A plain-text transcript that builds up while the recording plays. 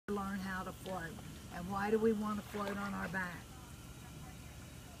how to float. And why do we want to float on our back?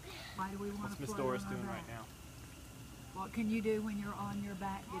 Why do we want What's to Miss float Doris on our doing back? right now? What can you do when you're on your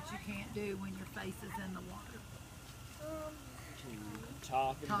back that you can't do when your face is in the water?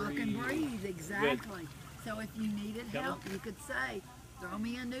 Talk and breathe, exactly. So if you needed help, you could say, throw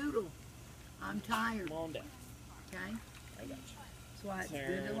me a noodle. I'm tired. Come on down. Okay? I got you. That's why it's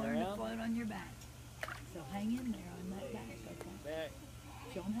good to learn to float on your back. So hang in there on that back, okay? Back.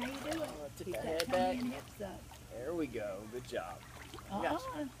 Show them how you do it. Tip Keep that that head tummy back. and hips up. There we go. Good job. I got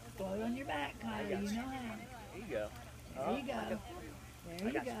you. Float on your back, Kylie. got You you. know how. There you go. There you go. There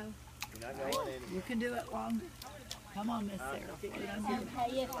you got go. You're not going in. You can do it longer. Come on, Miss Sarah. Float on your back.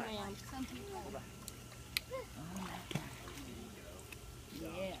 Yes, ma'am. Some people. On that back.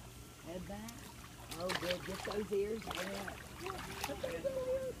 Yeah. Head back. Oh, good. Get those ears. Yeah.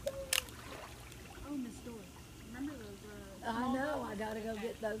 Oh, Miss Doris. Remember those? I know. I gotta go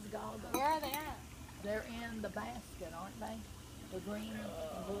get those goggles. Where are they at? They're in the basket, aren't they? The green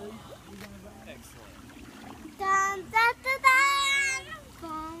and blue. You gonna grab them? Excellent. Dun, dun, dun,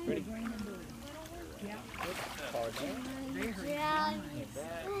 dun. Ready? Green and blue. Yeah. Hard down. Very Yeah. nice.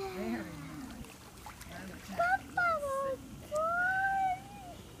 Back. Very nice.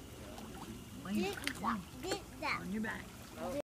 Lean Get on that. your back.